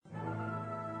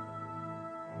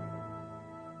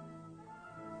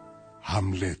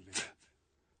هملت،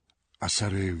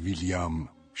 اثر ویلیام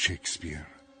شکسپیر.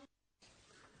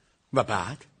 و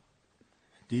بعد؟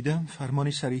 دیدم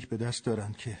فرمانی صریح به دست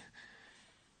دارند که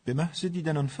به محض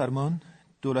دیدن آن فرمان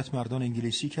دولت مردان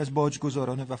انگلیسی که از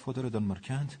باجگزاران وفادار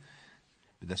دانمارکند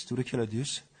به دستور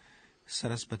کلادیوس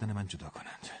سر از بدن من جدا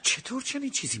کنند. چطور چنین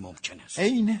چیزی ممکن است؟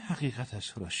 عین حقیقت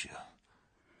است هوراشیو.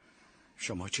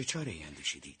 شما چه چاره‌ای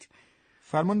اندیشیدید؟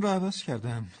 فرمان را عوض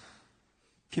کردم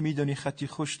که میدانی خطی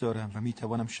خوش دارم و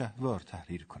میتوانم شهوار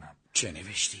تحریر کنم. چه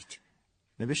نوشتید؟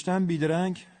 نوشتم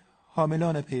بیدرنگ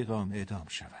حاملان پیغام اعدام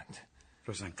شوند.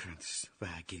 روزنکرانتس و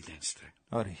گیلدنستر.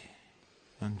 آری،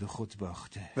 من دو خود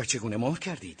باخته. و چگونه مهر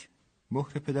کردید؟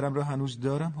 مهر پدرم را هنوز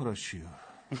دارم هوراشیو.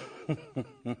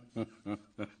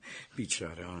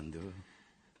 بیچاره آن دو.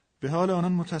 به حال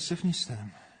آنان متاسف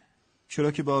نیستم،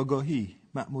 چرا که با آگاهی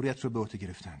مأموریت را به عهده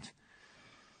گرفتند.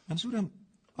 منظورم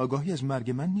آگاهی از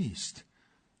مرگ من نیست،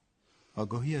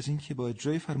 آگاهی از این که با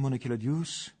اجرای فرمان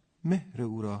کلادیوس مهر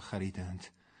او را خریدند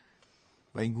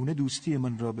و این گونه دوستی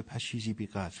من را به پشیزی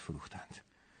بی‌قدر فروختند.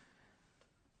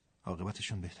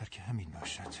 عاقبتشون بهتر که همین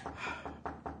باشد.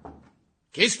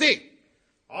 کیستی؟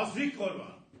 آزریک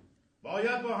قربان،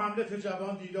 باید با هملت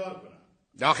جوان دیدار کنم.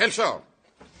 داخل شو.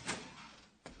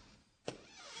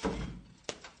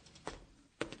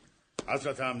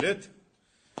 حضرت هملت،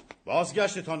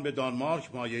 بازگشتتان به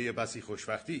دانمارک مایه بسی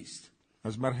خوشبختی است.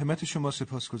 از مرحمت شما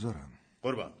سپاسگزارم.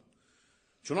 قربان،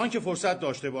 چنان که فرصت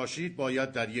داشته باشید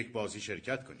باید در یک بازی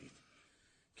شرکت کنید.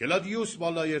 کلادیوس با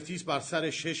لایرتیس بر سر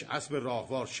 6 اسب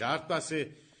راهوار شرط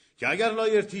بسته که اگر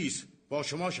لایرتیس با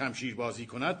شما شمشیر بازی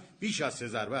کند بیش از 3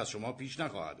 ضربه از شما پیش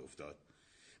نخواهد افتاد.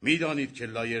 میدانید که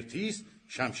لایرتیس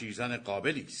شمشیرزن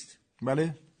قابلی است.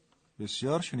 بله،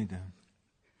 بسیار شنیدم.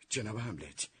 جناب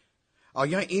هملت،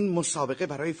 آیا این مسابقه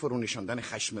برای فرونشاندن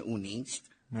خشم او نیست؟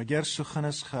 اگر سخن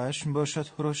از خشم باشد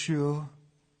هوراشیو،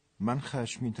 من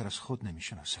خشمگین‌تر از خود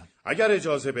نمی‌شناسم. اگر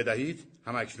اجازه بدهید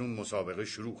همکنون مسابقه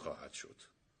شروع خواهد شد.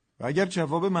 و اگر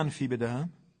جواب منفی بدهم؟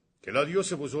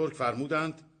 کلادیوس بزرگ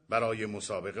فرمودند برای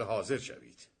مسابقه حاضر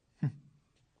شوید.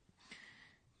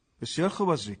 بسیار خوب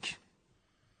آزریک،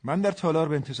 من در تالار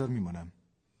به انتظار میمانم.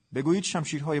 بگویید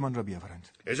شمشیرهای من را بیاورند.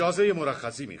 اجازه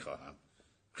مرخصی میخواهم.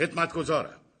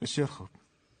 خدمتگزارم. بسیار خوب،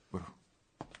 برو.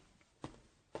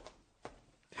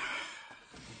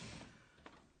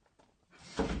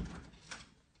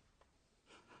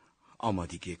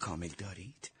 آمادگی کامل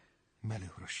دارید؟ بله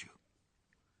هوراشیو،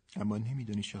 اما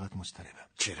نمیدونی چقدر مضطربم.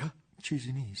 چرا؟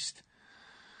 چیزی نیست،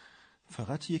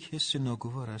 فقط یک حس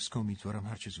ناگوار است که امیدوارم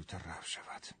هرچه زودتر رفع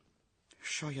شود.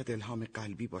 شاید الهام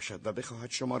قلبی باشد و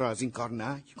بخواهد شما را از این کار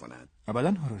نهی کند.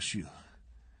 ابداً هوراشیو،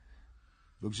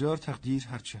 بگذار تقدیر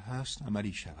هرچه هست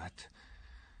عملی شود.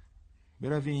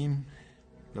 برویم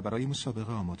و برای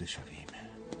مسابقه آماده شویم.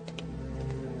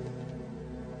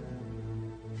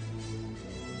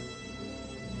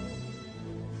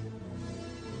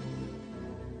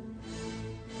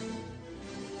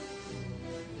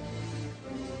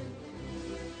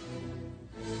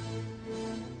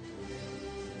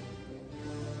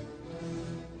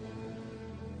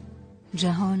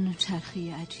 جهان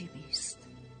چرخی عجیبی است.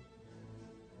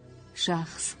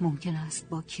 شخص ممکن است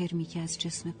با کرمی که از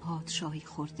جسم پادشاهی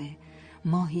خورده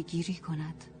ماهی گیری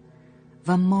کند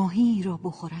و ماهی را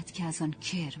بخورد که از آن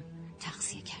کرم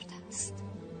تغذیه کرده است.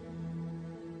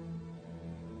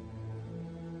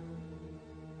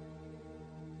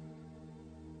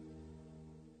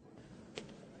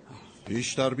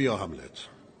 پیشتر بیا هملت،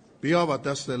 بیا و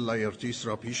دست لایرتیس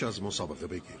را پیش از مسابقه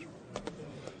بگیر.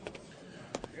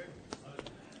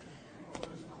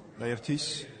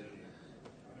 لایرتیس،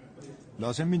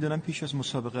 لازم میدونم پیش از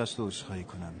مسابقه از تو عذرخواهی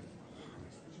کنم.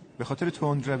 به خاطر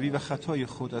تندروی و خطای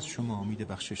خود از شما امید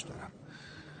بخشش دارم.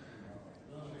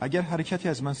 اگر حرکتی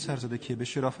از من سر زده که به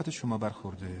شرافت شما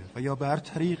برخورده و یا به هر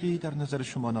طریقی در نظر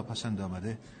شما ناپسند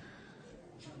آمده،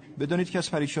 بدانید که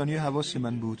از پریشانی حواس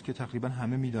من بود که تقریبا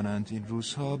همه میدانند این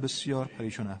روزها بسیار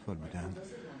پریشان احوال بودم.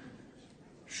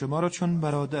 شما را چون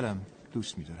برادرم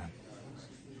دوست میدارم.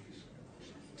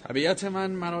 طبیعت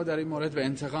من مرا در این مورد به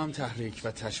انتقام تحریک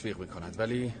و تشویق می‌کند،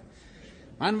 ولی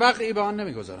من وقعی به آن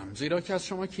نمی‌گذارم، زیرا که از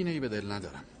شما کینه‌ای به دل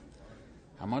ندارم.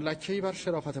 اما لکه‌ای بر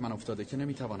شرافت من افتاده که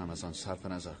نمی‌توانم از آن صرف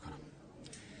نظر کنم.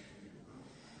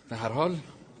 به هر حال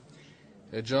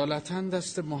اجالتاً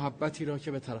دست محبتی را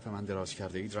که به طرف من دراز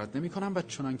کرده اید رد نمی‌کنم و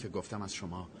چنان که گفتم از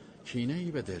شما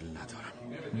کینه‌ای به دل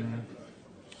ندارم.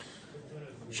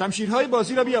 شمشیرهای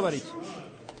بازی را بیاورید.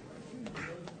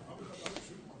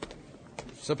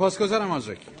 سپاسگزارم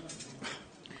آزریک.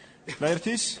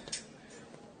 لایرتیس،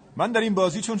 من در این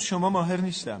بازی چون شما ماهر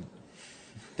نیستم.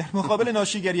 در مقابل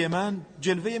ناشیگری من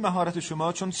جلوه مهارت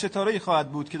شما چون ستاره‌ای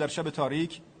خواهد بود که در شب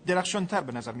تاریک درخشانتر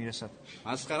به نظر میرسد.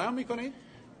 مسخره هم میکنید؟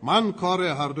 من کار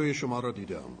هر دوی شما را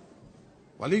دیدم،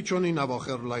 ولی چون این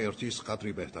اواخر لایرتیس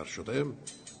قدری بهتر شده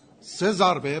 3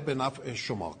 ضربه به نفع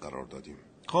شما قرار دادیم.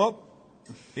 خب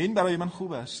این برای من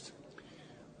خوب است.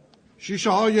 شیشه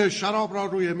های شراب را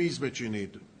روی میز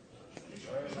بچینید.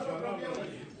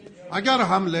 اگر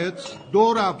هملت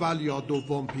دور اول یا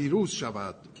دوم پیروز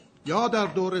شود یا در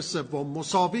دور سوم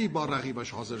مساوی با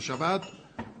رقیبش حاضر شود،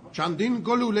 چندین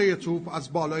گلوله توپ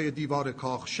از بالای دیوار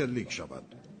کاخ شلیک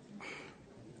شود.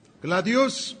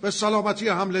 گلادیوس به سلامتی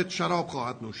هملت شراب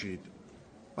خواهد نوشید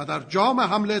و در جام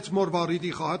هملت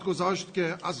مرواریدی خواهد گذاشت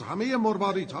که از همه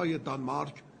مرواریدهای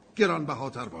دانمارک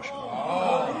گرانبهاتر باشد.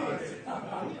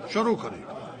 شروع کنید.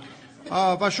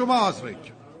 و شما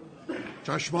آزریک،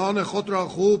 چشمان خود را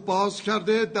خوب باز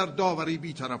کرده در داوری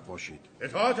بی‌طرف باشید.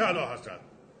 اطاعت اعلی حضرت.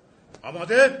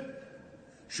 آماده؟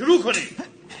 شروع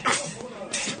کنید.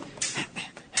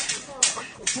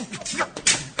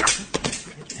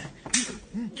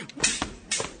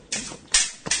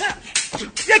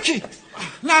 یکی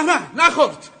نه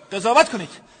نخورد. قضاوت کنید.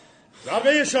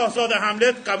 ضربه شاهزاده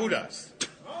هملت قبول است.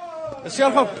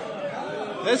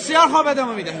 بسیار خوب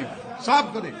ادامه میدهیم.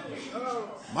 صبر کنید،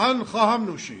 من خواهم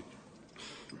نوشید.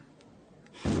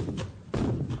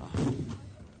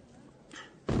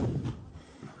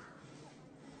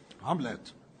 هملت،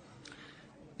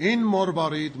 این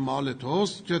مروارید مال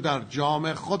توست که در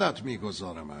جام خودت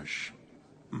میگذارمش.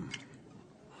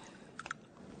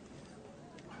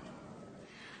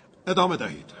 ادامه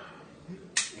دهید.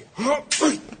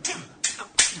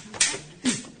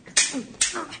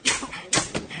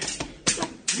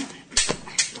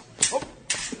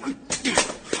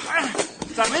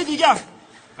 ضربه دیگر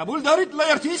قبول دارید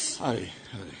لایرتیس؟ آره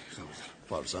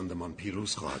فرزندمان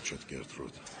پیروز خواهد شد.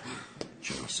 گرترود،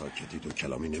 چرا ساکتید و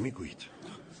کلامی نمیگویید؟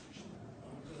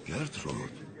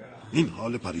 گرترود، این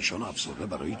حال پریشان و افسرده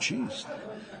برای چیست؟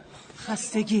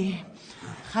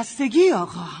 خستگی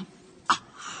آقا.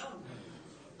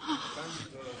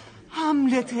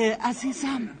 هملت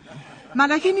عزیزم،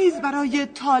 ملکه نیز برای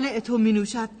طالع تو می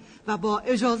نوشد و با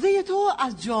اجازه تو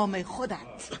از جام خودت.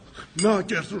 نه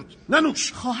گرترود،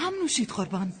 ننوش. خواهم نوشید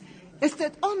قربان.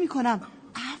 استدعا می کنم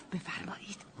عفو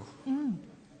بفرمایید.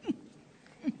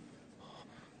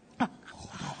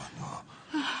 خداوندا،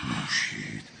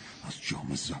 نوشید، از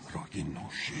جام زهراگین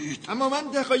نوشید. اما من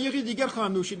دقایقی دیگر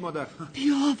خواهم نوشید مادر.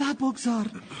 بیا و بگذار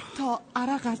تا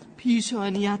عرق از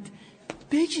پیشانیت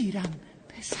بگیرم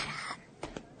پسرم.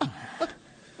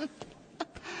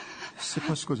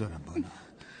 سپاس گذارم بانو.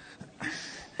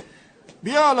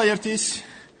 بیا لایرتیس،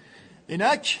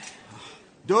 اینک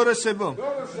دور سوم.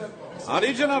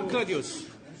 آری جناب کلادیوس،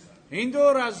 این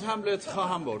دور از هملت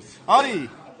خواهم برد. آری،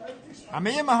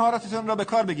 همه مهارتتان را به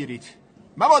کار بگیرید.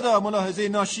 مبادا ملاحظه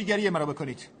ناشیگری مرا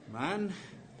بکنید. من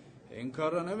این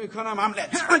کار را نمی کنم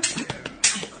هملت.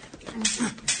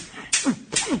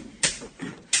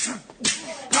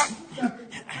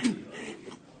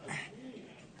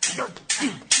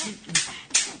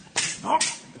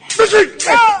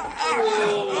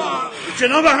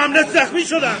 جناب هملت زخمی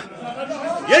شدن.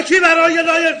 یکی برای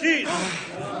لایرتیس.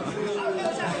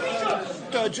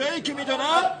 تا جایی که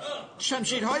میدونم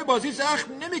شمشیرهای بازی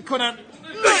زخم نمی کنن.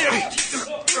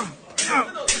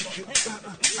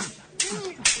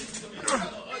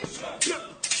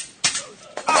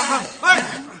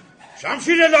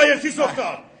 شمشیر لایرتیس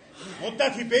افتاد.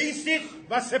 مدتی بایستید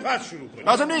و سپس شروع کنید.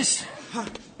 لازم نیست.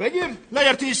 بگیر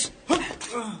لایرتیس،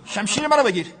 شمشیر مرا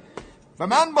بگیر و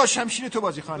من با شمشیر تو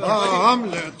بازی خواهم کرد.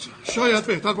 هملت، شاید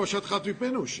بهتر باشد خطری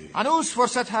بنوشی. هنوز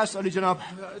فرصت هست عالی جناب.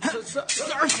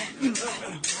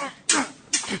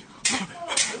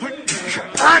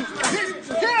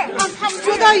 از هم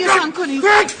جدایشان کنید.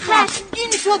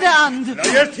 خشمگین شده اند.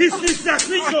 لایرتیس نیست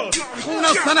زخمی شد. خون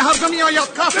از تن هر دو می آید.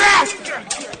 ادامه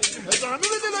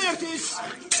بده لایرتیس.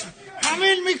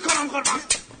 حمل میکنم قربان.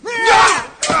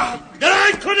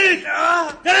 درنگ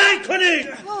کنید.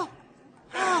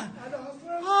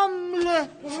 هملت.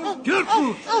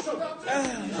 گرترود،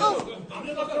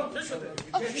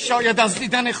 شاید از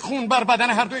دیدن خون بر بدن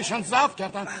هر دویشان ضعف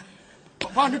کردند.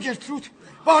 بانو گرترود،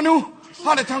 بانو،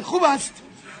 حالتان خوب است؟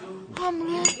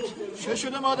 هملت. چه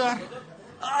شده مادر؟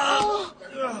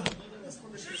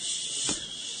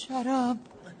 شراب.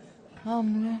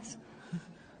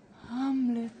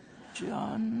 هملت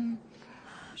جان،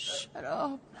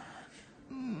 شراب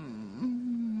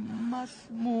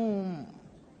مسموم.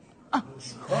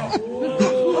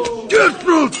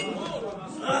 گرترود،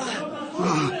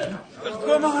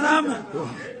 گمانم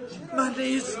من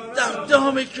نیز در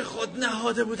دامی که خود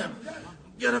نهاده بودم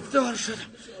گرفتار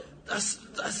شدم.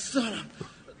 دستانم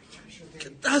که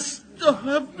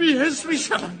دستام بی‌حس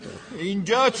میشوند.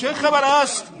 اینجا چه خبر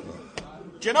است؟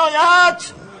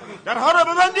 جنایت! درها را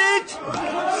ببندید!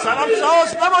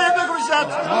 سلامساز نباید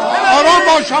بگریزد. آرام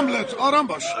باش هملت، آرام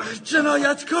باش.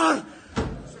 جنایتکار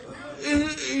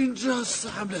اینجاست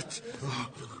هملت.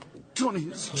 تو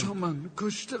نیز چون من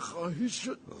کشته خواهی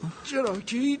شد، چرا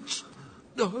که هیچ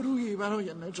دارویی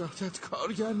برای نجاتت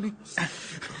کارگر نیست.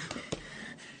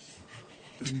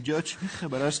 اینجا چه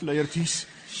خبر است لایرتیس؟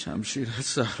 شمشیرت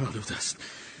زهرآلود است.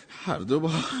 هر دو با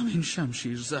همین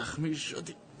شمشیر زخمی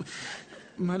شدیم.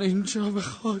 من اینجا به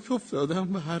خاک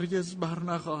افتادم و هرگز بر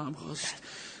نخواهم خواست.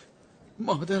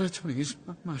 مادرت نیز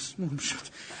مسموم شد.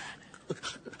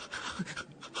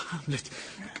 هملت،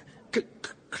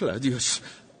 کلادیوس،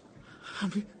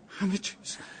 همه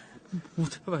چیز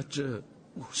متوجه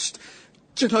اوست.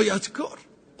 جنایتکار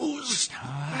اوست.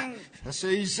 پس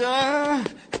ایزه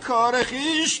کار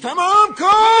خیش تمام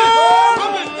کن.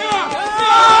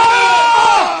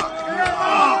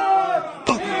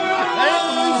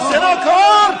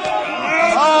 زناکار،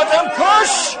 آدم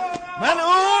کش، من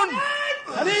اون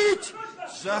خلید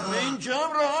زهر این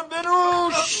جام را هم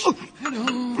بنوش.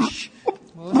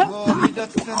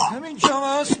 واریدت در همین جام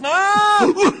است. نه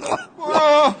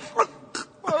برو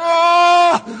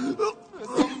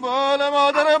دنبال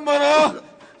مادرم برو.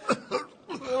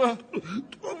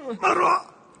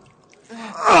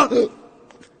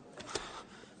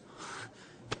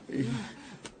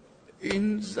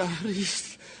 این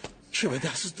زهریست که به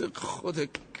دست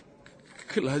خود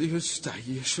کلادیوس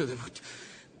تهیه شده بود.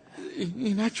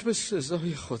 اینک به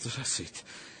سزای خود رسید.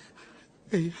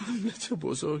 ای هملت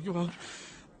بزرگوار،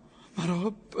 مرا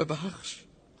ببخش،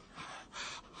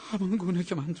 همان گونه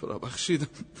که من تو را بخشیدم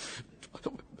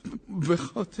به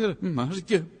خاطر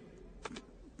مرگ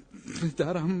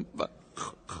پدرم و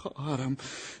خواهرم،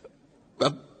 و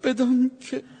بدان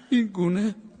که این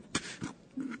گونه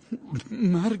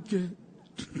مرگ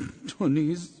تو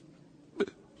نیز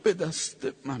به دست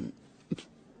من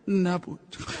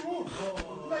نبود.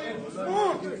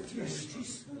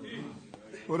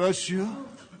 هوراسیو؟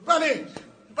 بله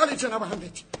جناب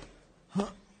هملت.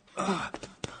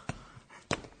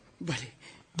 بله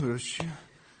هوراسیو،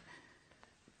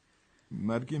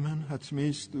 مرگ من حتمی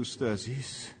است دوست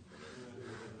عزیز.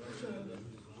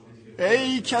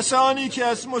 ای کسانی که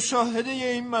از مشاهده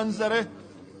این منظره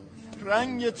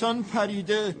رنگتان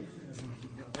پریده،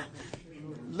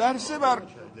 لرزه بر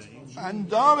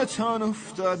اندامتان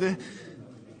افتاده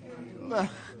و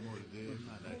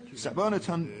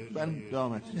زبانتان بند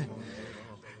آمده،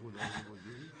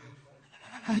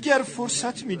 اگر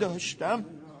فرصت می داشتم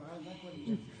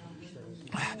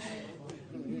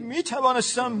می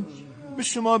توانستم به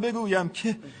شما بگویم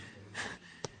که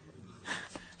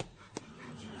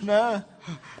نه،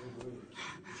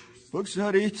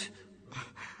 بگذارید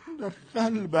در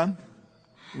قلبم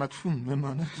مدفون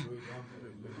بماند.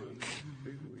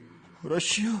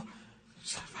 هوراسیو،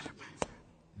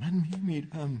 من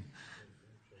میمیرم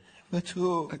و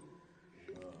تو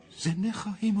زنده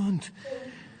خواهی ماند.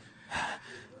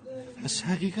 از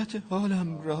حقیقت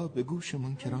حالم را به گوش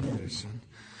منکران برسان.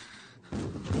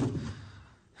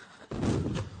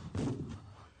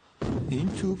 این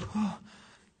توپ ها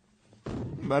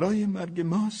برای مرگ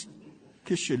ماست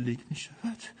که شلیک می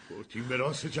شود. پورتین به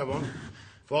راست جوان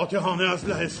فاتحانه از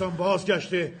لهستان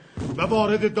بازگشته و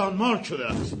وارد دانمارک شده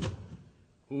است.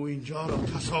 او اینجا را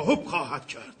تصاحب خواهد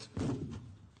کرد.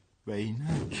 و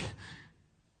اینک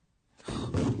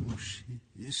خاموشی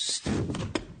است.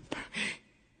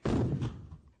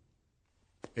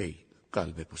 ای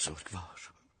قلب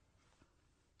بزرگوار،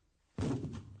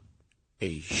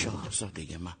 ای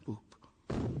شاهزاده محبوب،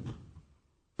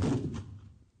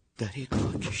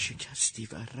 دریغا که شکستی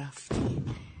و رفتی،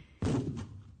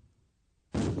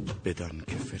 بدان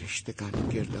که فرشتگان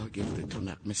گرداگرد تو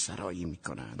نغمه سرایی می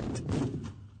کنند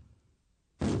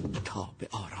تا به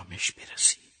آرامش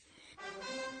برسی.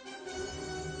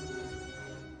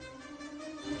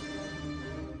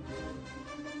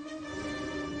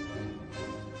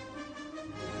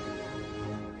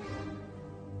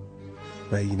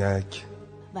 و اینک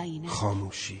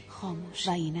خاموشی. و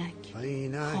اینک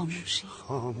خاموشی.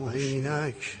 و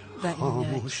اینک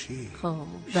خاموشی.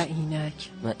 و اینک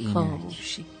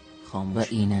خاموشی. و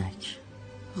اینک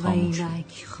و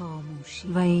اینک خاموشی.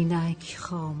 و اینک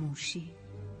خاموشی.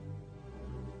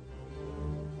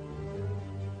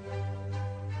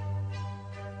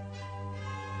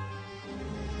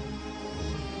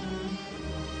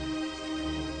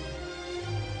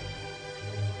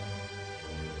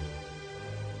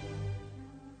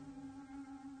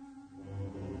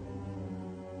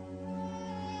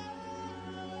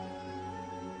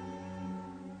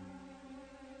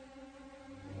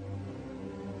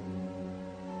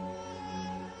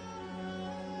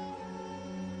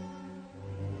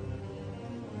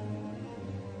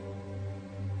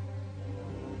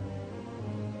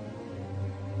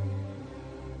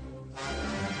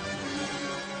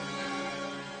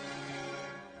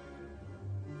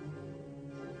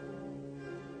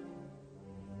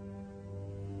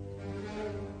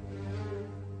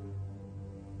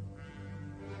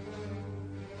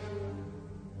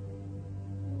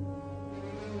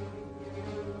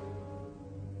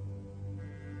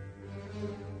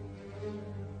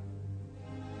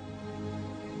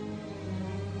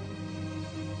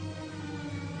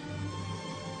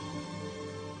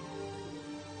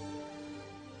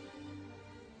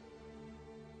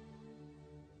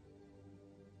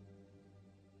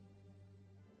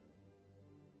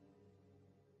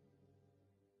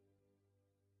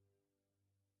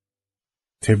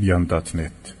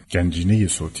 تبیان.net گنجینه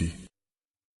صوتی